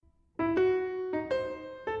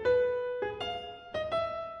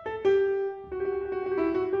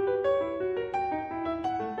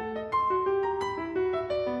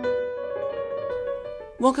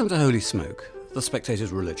Welcome to Holy Smoke, the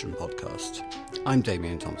Spectator's religion podcast. I'm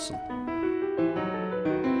Damian Thompson.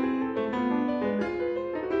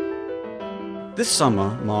 This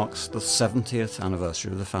summer marks the 70th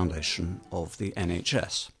anniversary of the foundation of the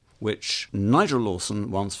NHS, which Nigel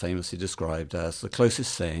Lawson once famously described as the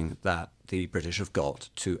closest thing that the British have got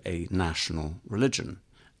to a national religion.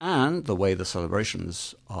 And the way the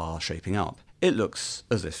celebrations are shaping up, it looks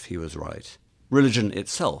as if he was right. Religion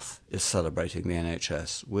itself is celebrating the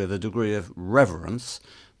NHS with a degree of reverence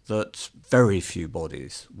that very few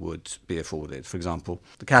bodies would be afforded. For example,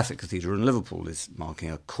 the Catholic Cathedral in Liverpool is marking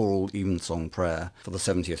a choral evensong prayer for the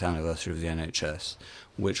 70th anniversary of the NHS,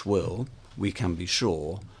 which will, we can be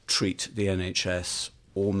sure, treat the NHS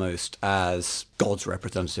almost as God's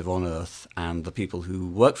representative on earth and the people who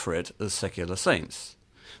work for it as secular saints.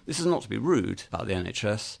 This is not to be rude about the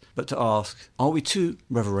NHS, but to ask, are we too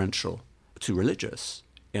reverential, too religious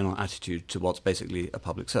in our attitude to what's basically a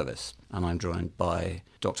public service? And I'm joined by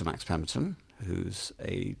Dr Max Pemberton, who's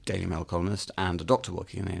a Daily Mail columnist and a doctor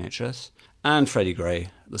working in the NHS, and Freddy Gray,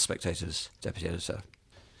 the Spectator's deputy editor.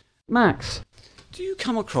 Max, do you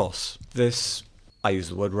come across this, I use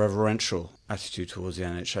the word reverential, attitude towards the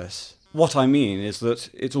NHS? What I mean is that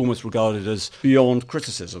it's almost regarded as beyond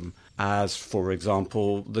criticism, as, for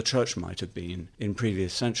example, the church might have been in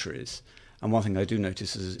previous centuries. And one thing I do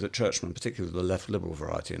notice is that churchmen, particularly the left liberal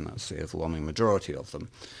variety, and that's the overwhelming majority of them,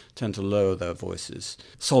 tend to lower their voices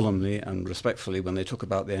solemnly and respectfully when they talk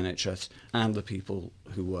about the NHS and the people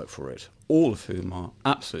who work for it, all of whom are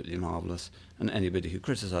absolutely marvellous, and anybody who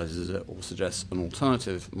criticises it or suggests an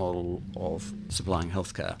alternative model of supplying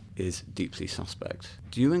healthcare is deeply suspect.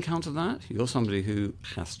 Do you encounter that? You're somebody who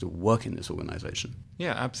has to work in this organisation.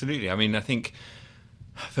 Yeah, absolutely. I mean, I think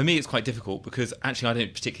for me, it's quite difficult because actually I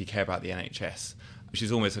don't particularly care about the NHS, which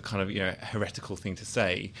is almost a kind of heretical thing to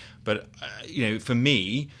say. But for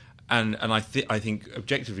me, and I think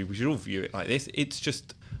objectively we should all view it like this. It's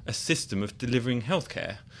just a system of delivering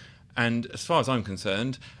healthcare, and as far as I'm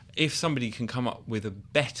concerned, if somebody can come up with a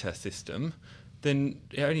better system, then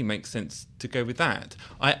it only makes sense to go with that.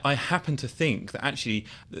 I happen to think that actually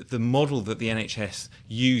the model that the NHS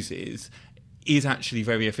uses is actually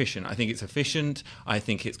very efficient. I think it's efficient, I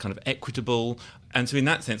think it's kind of equitable, and so in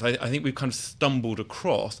that sense I think we've kind of stumbled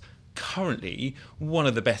across currently one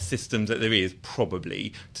of the best systems that there is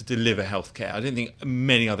probably to deliver healthcare. I don't think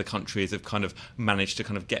many other countries have kind of managed to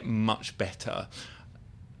kind of get much better.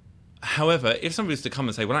 However, if somebody was to come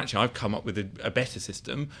and say, well, actually, I've come up with a better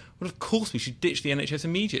system, well, of course, we should ditch the NHS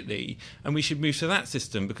immediately, and we should move to that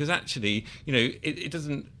system, because actually, it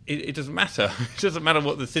doesn't matter. It doesn't matter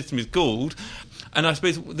what the system is called. And I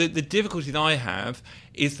suppose the difficulty that I have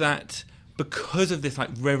is that because of this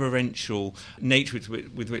reverential nature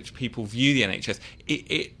with which people view the NHS,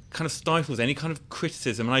 it kind of stifles any kind of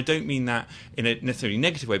criticism, and I don't mean that in a necessarily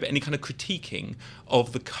negative way, but any kind of critiquing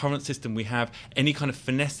of the current system we have, any kind of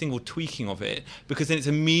finessing or tweaking of it, because then it's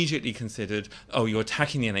immediately considered, oh, you're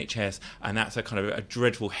attacking the NHS, and that's a kind of a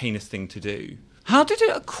dreadful, heinous thing to do. How did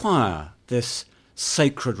it acquire this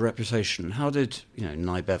sacred reputation? How did,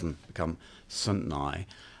 Nye Bevan become St Nye?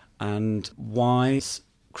 And why is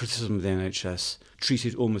criticism of the NHS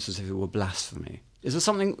treated almost as if it were blasphemy? Is there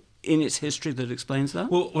something in its history that explains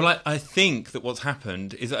that? Well, I think that what's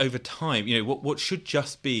happened is that over time, what should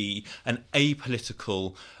just be an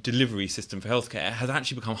apolitical delivery system for healthcare has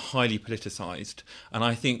actually become highly politicised. And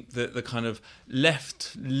I think that the kind of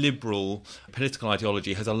left liberal political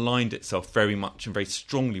ideology has aligned itself very much and very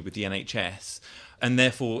strongly with the NHS. And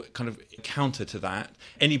therefore, kind of counter to that,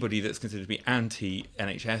 anybody that's considered to be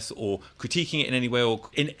anti-NHS or critiquing it in any way, or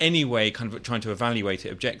in any way kind of trying to evaluate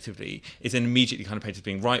it objectively, is then immediately kind of painted as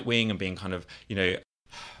being right-wing and being kind of,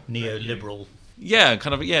 neoliberal. Yeah,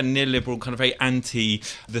 kind of, neoliberal, kind of very anti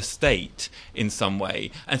the state in some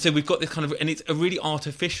way. And so we've got this kind of, and it's a really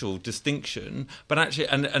artificial distinction, but actually,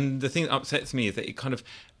 and the thing that upsets me is that it kind of,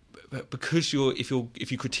 because if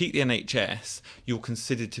you critique the NHS, you're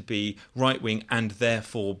considered to be right-wing and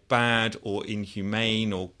therefore bad or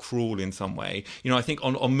inhumane or cruel in some way. I think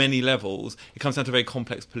on many levels, it comes down to very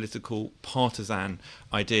complex political partisan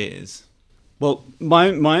ideas. Well, my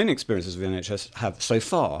own experiences with the NHS have so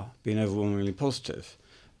far been overwhelmingly positive,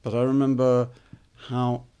 but I remember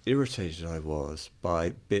how irritated I was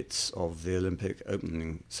by bits of the Olympic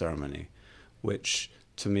opening ceremony, which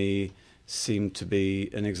to me seemed to be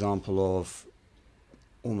an example of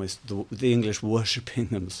almost the English worshipping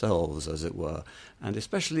themselves, as it were, and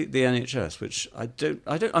especially the NHS, which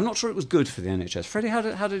I'm not sure it was good for the NHS. Freddie,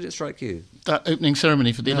 how did it strike you? That opening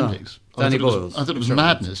ceremony for the Olympics? Danny Boyles. I thought it was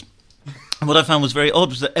madness. And what I found was very odd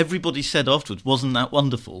was that everybody said afterwards, wasn't that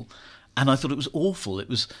wonderful? And I thought it was awful. It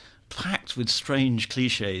was packed with strange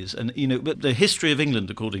cliches. And, but the history of England,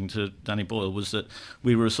 according to Danny Boyle, was that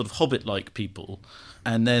we were a sort of hobbit-like people,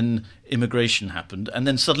 and then immigration happened, and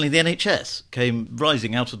then suddenly the NHS came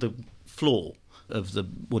rising out of the floor of the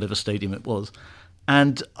whatever stadium it was.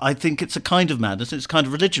 And I think it's a kind of madness, it's a kind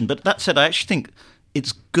of religion. But that said, I actually think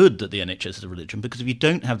it's good that the NHS is a religion, because if you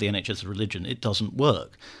don't have the NHS as a religion, it doesn't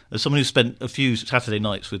work. As someone who spent a few Saturday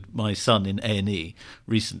nights with my son in A&E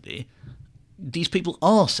recently, these people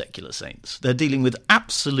are secular saints. They're dealing with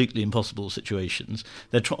absolutely impossible situations.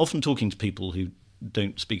 They're often talking to people who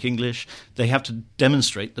don't speak English. They have to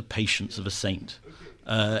demonstrate the patience of a saint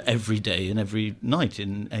every day and every night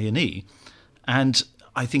in A&E. And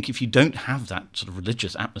I think if you don't have that sort of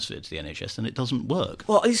religious atmosphere to the NHS, then it doesn't work.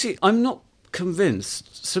 Well, you see, I'm not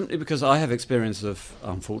convinced, simply because I have experience of,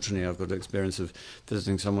 unfortunately, I've got experience of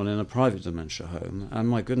visiting someone in a private dementia home, and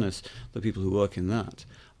my goodness, the people who work in that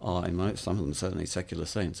are, some of them certainly secular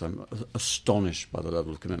saints. I'm astonished by the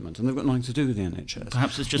level of commitment, and they've got nothing to do with the NHS.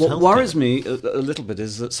 Perhaps it's just what healthcare. worries me a little bit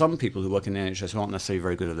is that some people who work in the NHS who aren't necessarily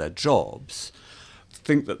very good at their jobs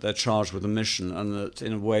think that they're charged with a mission, and that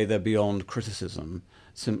in a way they're beyond criticism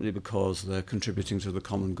simply because they're contributing to the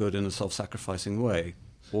common good in a self-sacrificing way.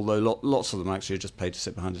 Although lots of them actually are just paid to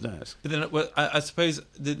sit behind a desk. But then, well, I suppose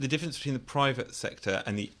the difference between the private sector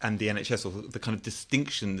and the NHS, or the kind of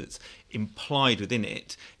distinction that's implied within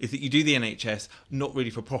it, is that you do the NHS not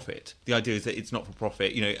really for profit. The idea is that it's not for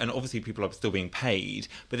profit, and obviously people are still being paid,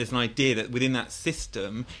 but there's an idea that within that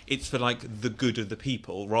system, it's for the good of the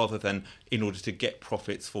people rather than in order to get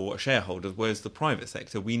profits for shareholders. Whereas the private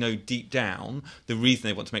sector, we know deep down the reason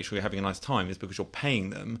they want to make sure you're having a nice time is because you're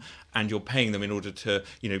paying them, and you're paying them in order to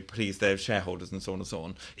please their shareholders and so on and so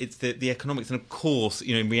on. It's the economics, and of course,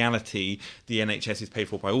 in reality, the NHS is paid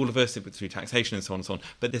for by all of us through taxation and so on and so on.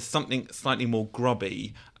 But there's something slightly more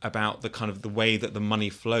grubby about the kind of the way that the money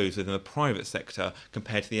flows within the private sector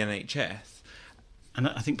compared to the NHS. And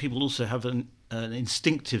I think people also have an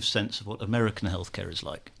instinctive sense of what American healthcare is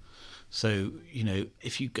like. So,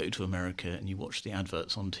 if you go to America and you watch the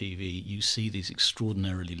adverts on TV, you see these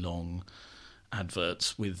extraordinarily long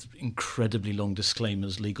adverts with incredibly long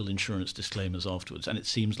disclaimers, legal insurance disclaimers afterwards, and it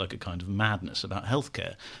seems like a kind of madness about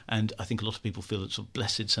healthcare. And I think a lot of people feel a sort of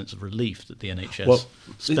blessed sense of relief that the NHS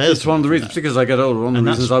spares. It's one of the reasons, particularly as I get older, one of the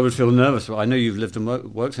reasons I would feel nervous. I know you've lived and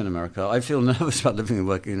worked in America. I feel nervous about living and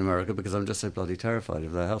working in America because I'm just so bloody terrified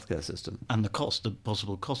of their healthcare system. And the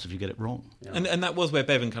possible cost if you get it wrong. Yeah. And that was where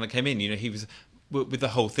Bevan kind of came in. He was, with the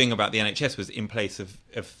whole thing about the NHS, was in place of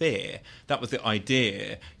fear. That was the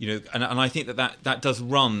idea, and I think that does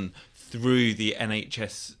run through the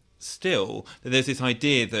NHS still, that there's this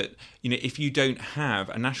idea that, if you don't have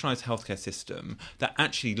a nationalised healthcare system, that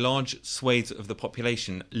actually large swathes of the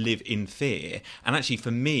population live in fear. And actually,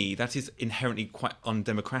 for me, that is inherently quite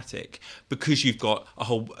undemocratic, because you've got a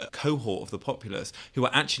whole cohort of the populace who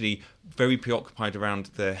are actually very preoccupied around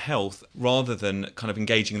their health rather than kind of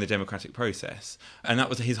engaging in the democratic process. And that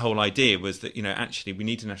was his whole idea, was that, actually we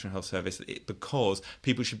need a national health service because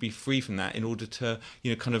people should be free from that in order to,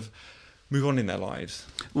 kind of move on in their lives.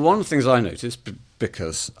 One of the things I noticed,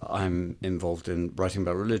 because I'm involved in writing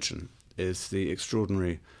about religion, is the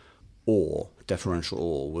extraordinary deferential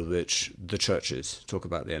awe with which the churches talk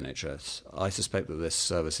about the NHS. I suspect that this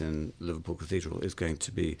service in Liverpool Cathedral is going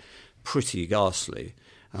to be pretty ghastly,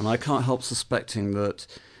 and I can't help suspecting that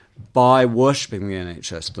by worshipping the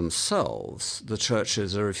NHS themselves, the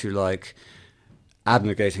churches are, if you like,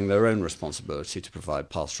 abnegating their own responsibility to provide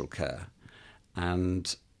pastoral care,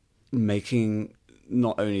 and making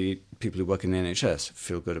not only people who work in the NHS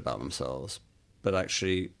feel good about themselves, but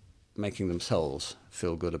actually making themselves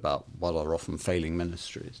feel good about what are often failing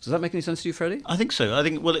ministries. Does that make any sense to you, Freddie? I think so. I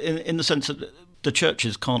think, in the sense that the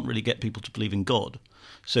churches can't really get people to believe in God.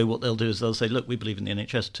 So what they'll do is they'll say, look, we believe in the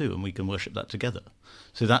NHS too, and we can worship that together.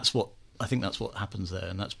 So I think that's what happens there,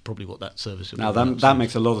 and that's probably what that service will be. Now, that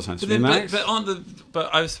makes a lot of sense to me, Max.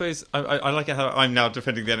 But I suppose I like how I'm now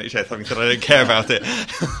defending the NHS, having said I don't care about it.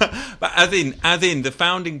 But as in the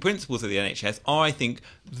founding principles of the NHS are, I think,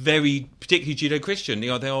 very particularly Judeo-Christian. They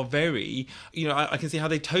are very, I can see how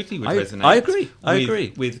they totally would resonate. I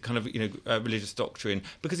agree with kind of religious doctrine,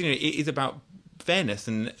 because it is about fairness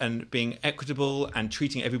and being equitable and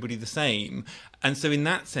treating everybody the same. And so in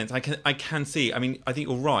that sense, I can see, I think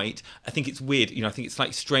you're right. I think it's weird, I think it's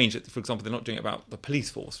slightly strange that, for example, they're not doing it about the police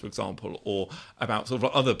force, for example, or about sort of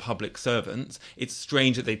other public servants. It's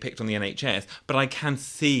strange that they picked on the NHS, but I can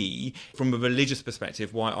see from a religious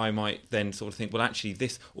perspective why I might then sort of think, well, actually,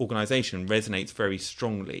 this organisation resonates very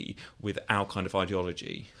strongly with our kind of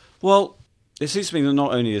ideology. Well, it seems to me that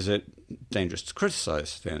not only is it dangerous to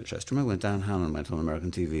criticise the NHS. Do you remember when Dan Hannan went on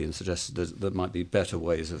American TV and suggested that there might be better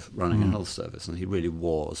ways of running a health service, and he really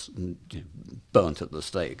was burnt at the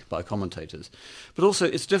stake by commentators. But also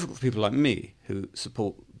it's difficult for people like me who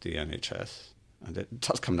support the NHS, and it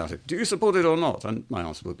does come down to, do you support it or not? And my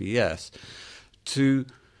answer would be yes, to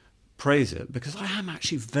praise it, because I am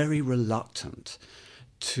actually very reluctant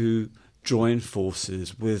to join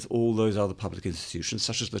forces with all those other public institutions,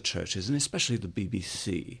 such as the churches, and especially the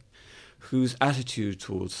BBC, whose attitude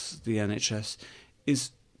towards the NHS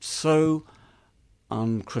is so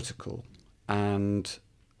uncritical and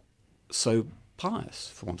so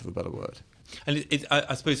pious, for want of a better word. And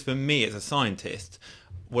I suppose for me as a scientist,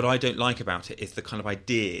 what I don't like about it is the kind of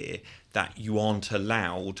idea that you aren't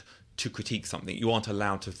allowed to critique something, you aren't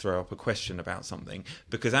allowed to throw up a question about something,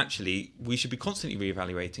 because actually we should be constantly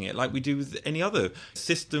reevaluating it like we do with any other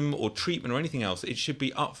system or treatment or anything else. It should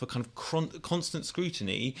be up for kind of constant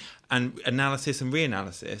scrutiny and analysis and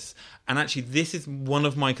reanalysis. And actually this is one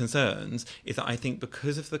of my concerns, is that I think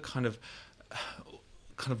because of the kind of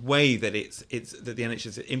way that it's that the NHS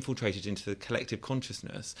is infiltrated into the collective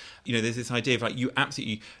consciousness, there's this idea of like you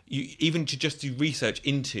even to just do research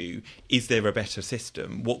into, is there a better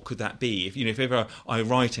system? What could that be? If ever I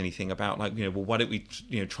write anything about like, well, why don't we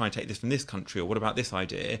try and take this from this country, or what about this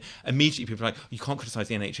idea? Immediately people are like, you can't criticise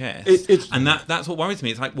the NHS, and that's what worries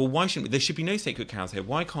me. It's like, well, why shouldn't we? There should be no sacred cows here.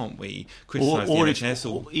 Why can't we criticise the NHS?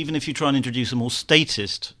 Or even if you try and introduce a more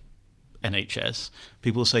statist NHS,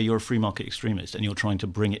 people say you're a free market extremist and you're trying to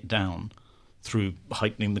bring it down through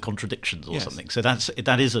heightening the contradictions or something. So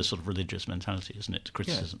that is a sort of religious mentality, isn't it, to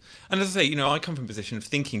criticism? Yes. And as I say, I come from a position of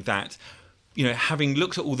thinking that, having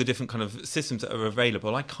looked at all the different kind of systems that are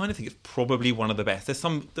available, I kind of think it's probably one of the best. There's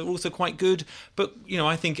some that are also quite good, but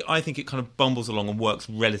I think it kind of bumbles along and works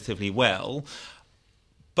relatively well.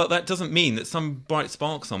 But that doesn't mean that some bright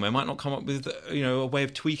spark somewhere might not come up with, a way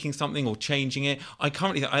of tweaking something or changing it. I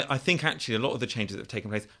think actually a lot of the changes that have taken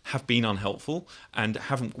place have been unhelpful and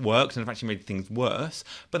haven't worked and have actually made things worse.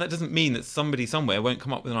 But that doesn't mean that somebody somewhere won't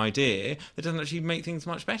come up with an idea that doesn't actually make things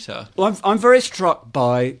much better. Well, I'm very struck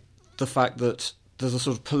by the fact that there's a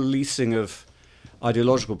sort of policing of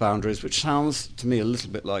ideological boundaries, which sounds to me a little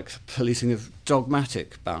bit like policing of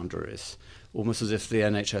dogmatic boundaries, almost as if the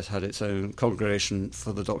NHS had its own congregation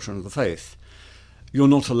for the doctrine of the faith. You're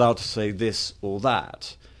not allowed to say this or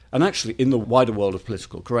that. And actually, in the wider world of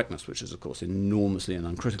political correctness, which is, of course, enormously and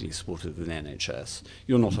uncritically supportive of the NHS,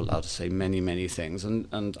 you're not allowed to say many, many things.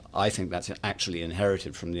 And I think that's actually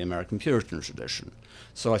inherited from the American Puritan tradition.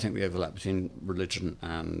 So I think the overlap between religion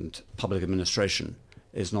and public administration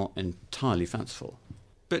is not entirely fanciful.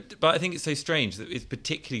 But I think it's so strange that it's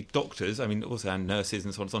particularly doctors, also and nurses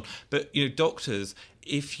and so on and so on. But, doctors,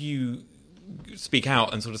 if you speak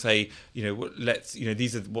out and sort of say, this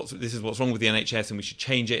is what's wrong with the NHS and we should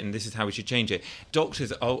change it and this is how we should change it.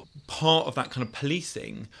 Doctors are part of that kind of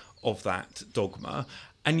policing of that dogma.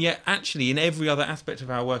 And yet, actually, in every other aspect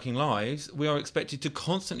of our working lives, we are expected to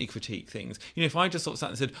constantly critique things. If I just sort of sat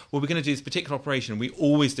and said, well, we're going to do this particular operation, we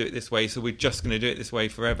always do it this way, so we're just going to do it this way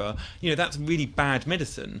forever, that's really bad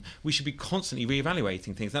medicine. We should be constantly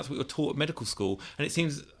reevaluating things. That's what you're taught at medical school. And it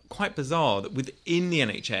seems quite bizarre that within the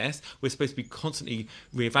NHS, we're supposed to be constantly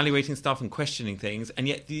reevaluating stuff and questioning things, and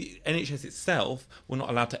yet the NHS itself we're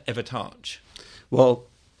not allowed to ever touch. Well,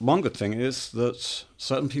 one good thing is that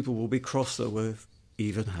certain people will be cross that we're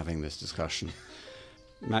even having this discussion.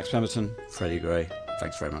 Max Pemberton, Freddy Gray,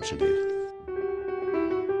 thanks very much indeed.